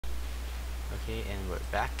Okay, and we're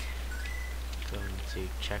back. Going to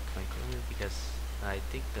check my corner because I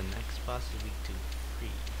think the next boss is weak to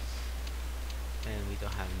freeze. And we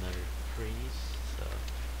don't have another freeze, so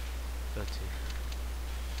go to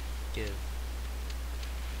give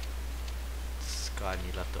Scott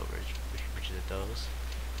any leftovers, which are those.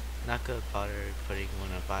 Not gonna bother putting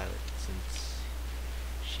one on Violet since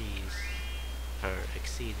her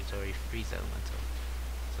exceed is already freeze elemental.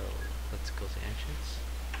 So let's go to entrance.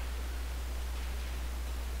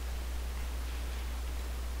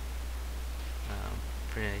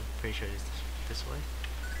 Pretty sure it's this way.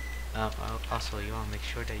 Also, you want to make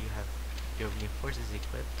sure that you have your reinforcers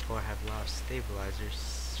equipped or have a lot of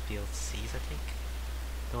stabilizers, field C's I think.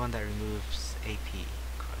 The one that removes AP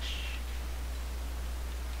crush.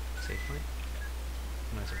 Save point.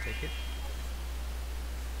 Might as well take it.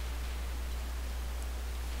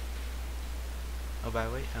 Oh, by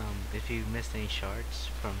the way, if you missed any shards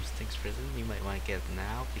from Stink's prison, you might want to get it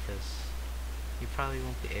now because you probably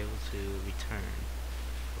won't be able to return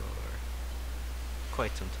for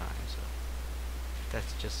quite some time, so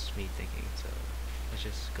that's just me thinking. So let's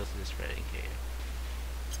just go to this red indicator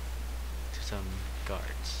to some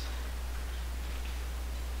guards.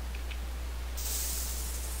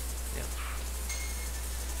 Yep.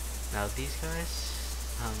 Now these guys,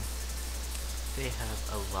 they have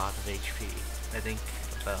a lot of HP. I think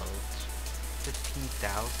about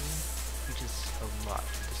 15,000, which is a lot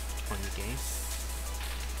for this point of the game.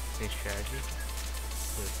 Same strategy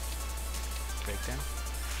with breakdown.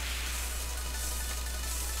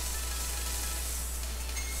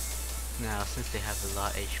 Now, since they have a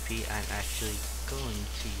lot of HP, I'm actually going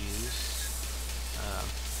to use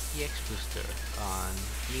EX booster on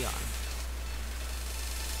Leon.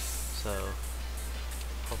 So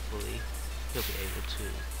hopefully he'll be able to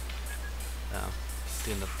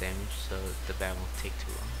do enough damage so the battle won't take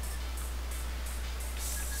too long.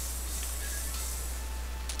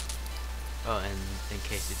 Oh, and in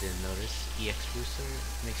case you didn't notice, EX booster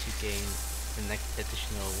makes you gain the next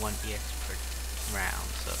additional 1 EX per round,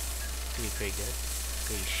 so it could be pretty good.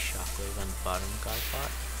 Could use Shockwave on the bottom guard pot.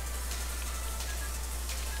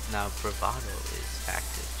 Now Bravado is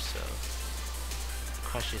active, so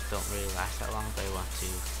crushes don't really last that long, but I want to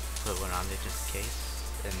put one on there just in case,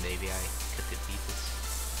 and maybe I could defeat this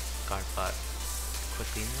guard pot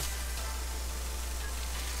quickly enough.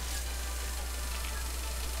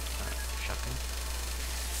 Alright, shotgun.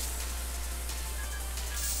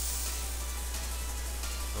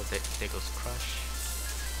 Oh, there goes Crush.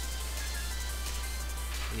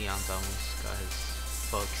 Leon's almost got his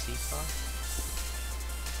full exceed bar.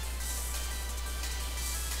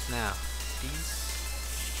 Now, these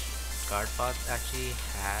guard bot actually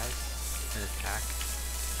has an attack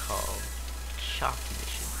called Shock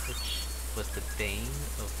Mission, which was the bane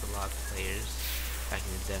of a lot of players back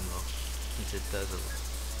in the demo, since it does a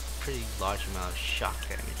pretty large amount of shock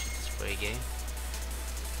damage in this play game.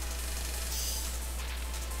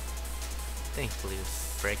 Thankfully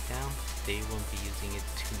with Breakdown, they won't be using it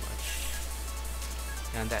too much.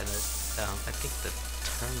 And on that note, I think the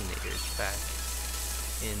Terminators back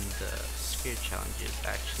in the Spirit Challenges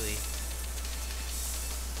actually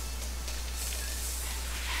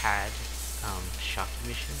had shock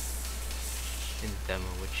mission in the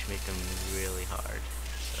demo, which made them really hard.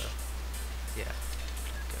 So yeah,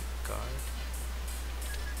 got guard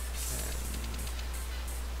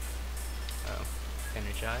and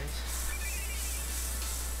energize,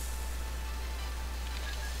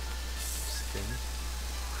 spin.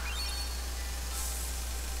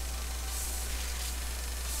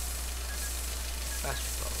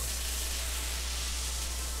 Basketball.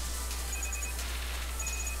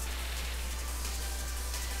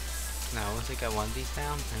 Now, once I got one of these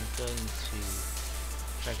down, I'm going to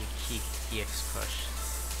try to keep EX Crush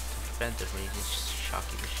to prevent the from using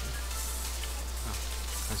Shocky Mission. Oh,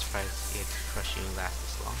 I'm surprised EX Crush even lasts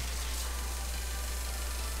this long.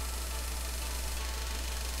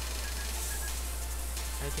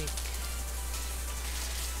 I think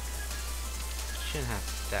shouldn't have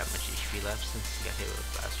that much HP left since he got hit with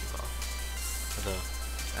a basketball. Although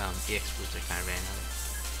EX booster kind of ran out.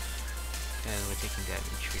 And we're taking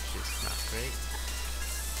damage, which is not great.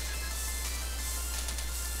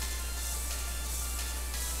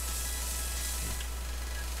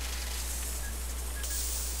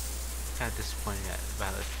 Kind of disappointed at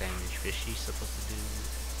Violet's damage, but she's supposed to do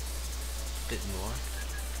a bit more.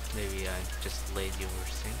 Maybe I just laid you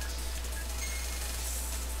over sinks.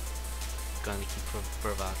 Gonna keep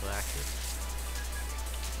Bravado active.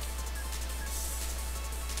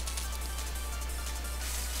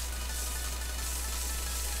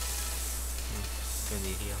 Gonna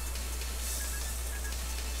need heal.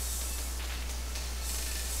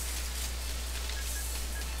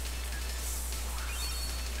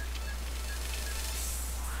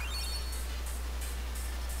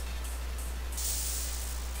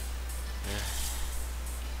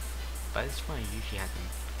 By this point, I usually have them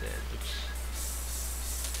dead, which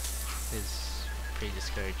is pretty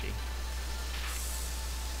discouraging.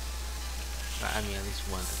 I mean, at least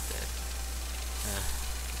one is dead.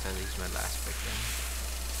 That leaves my last breakdown.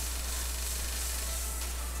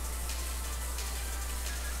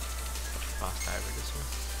 Boss diver this one.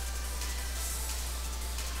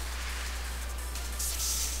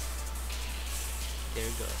 There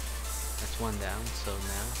we go. That's one down. So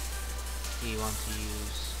now you want to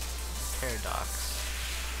use Paradox.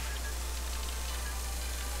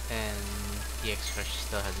 And the X Crush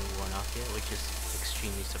still hasn't worn off yet, which is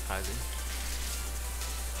extremely surprising.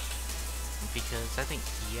 Because I think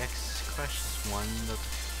EX Crush is one of the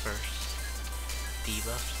first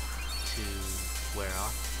debuffs to wear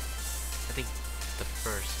off. I think the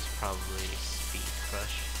first is probably Speed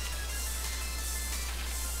Crush.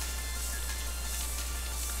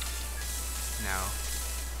 Now,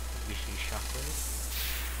 we should use Shockwave.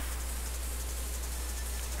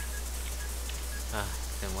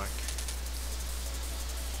 Didn't work.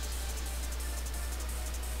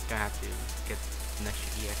 Gonna have to get an extra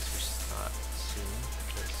EX for soon,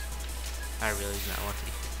 because I really do not want to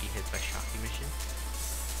be hit by Shocky Mission.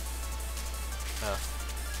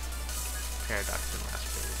 Paradox didn't last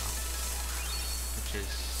very long, which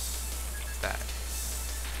is bad.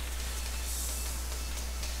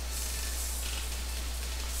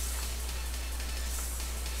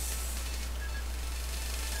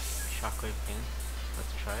 Shockwave again.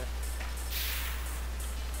 Let's try it.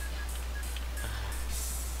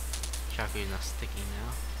 Shockwave is not sticking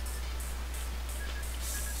now.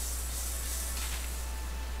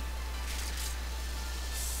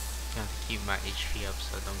 Gonna have to keep my HP up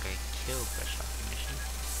so I don't get killed by Shocking Mission.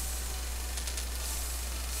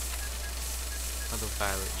 Although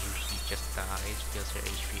Violet usually just dies because her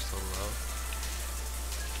HP is so low.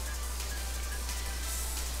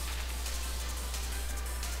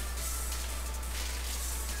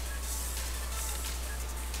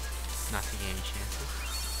 Not taking any chances.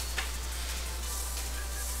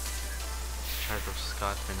 Charge of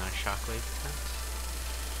Scott for another Shockwave attempt.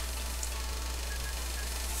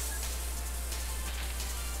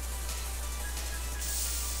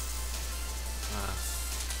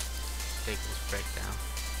 Daigle's breakdown.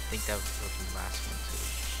 I think that was the last one too.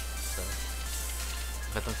 So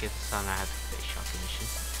if I don't get this on, I have to play Shocking Mission.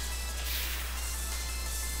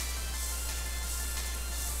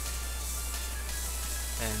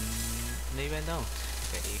 And maybe I don't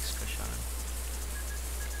get EX Crush on him.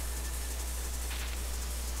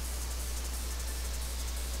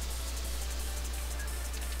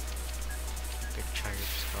 Get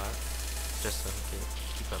Chariot Scott just so he can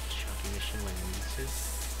keep up the Shocking Mission when he needs to.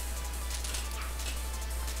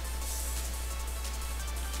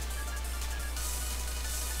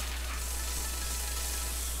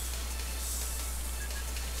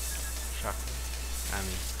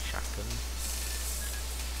 Shotgun.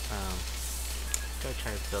 Gotta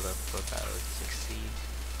try to build up for about 60.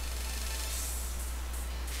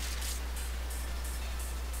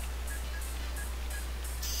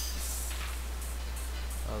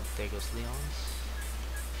 Oh, there goes Leon's.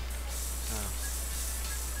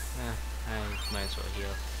 I might as well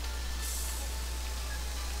heal.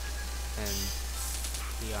 And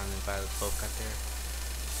Leon and Violet both got their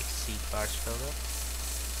Exceed bars filled up.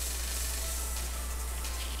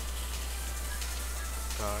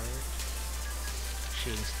 Guard,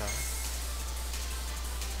 Shooting Star.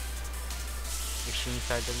 If Shooting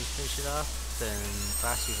Star doesn't finish it off, then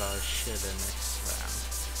Blast Revolver should the next round.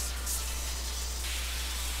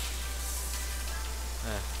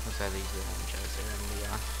 Looks like these are Energizer and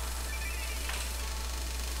Leon.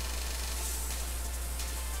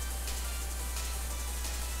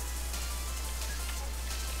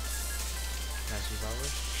 Blast Revolver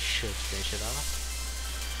should finish it off.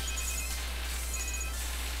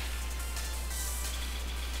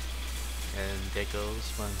 And there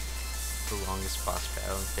goes the longest boss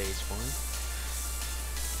battle in phase 1.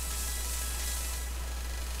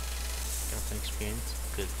 Got some experience,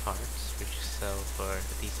 good parts, which you sell for a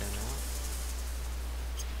decent amount.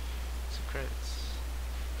 Some credits.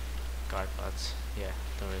 Guard bots, yeah,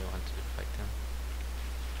 don't really want to fight them.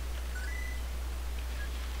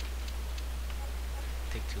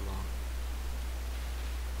 Take too long.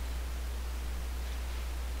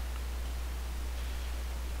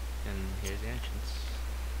 And here's the entrance.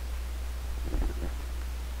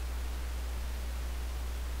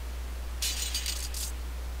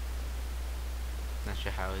 Not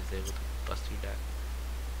sure how he's able to bust through that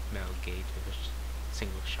metal gate with a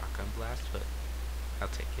single shotgun blast, but I'll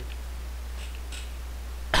take it.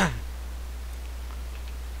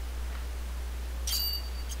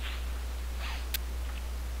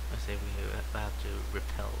 say we have to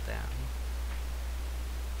rappel down.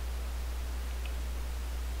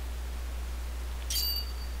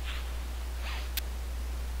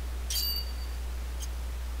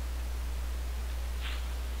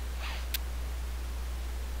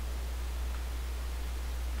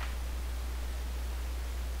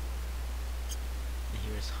 And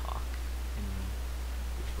here's Hawk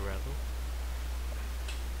in Rebel.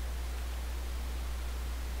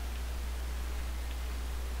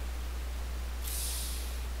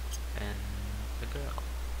 And the girl.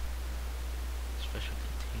 Special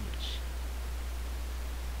containers.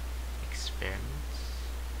 Experiments.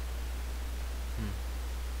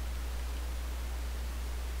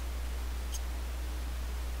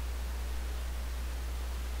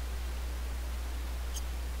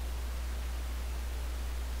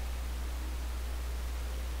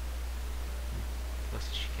 Looks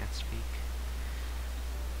like she can't speak.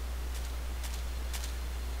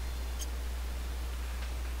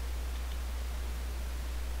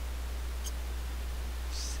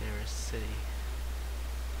 Sarah City.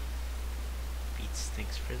 Beats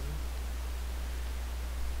Stinks Prison.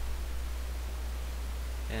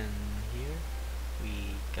 And here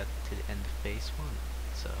we got to the end of phase 1.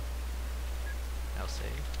 So I'll say.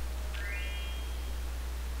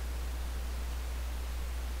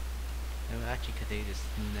 And we'll actually continue this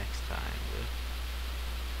next time with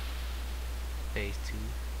phase 2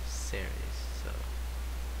 series. So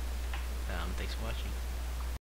thanks for watching.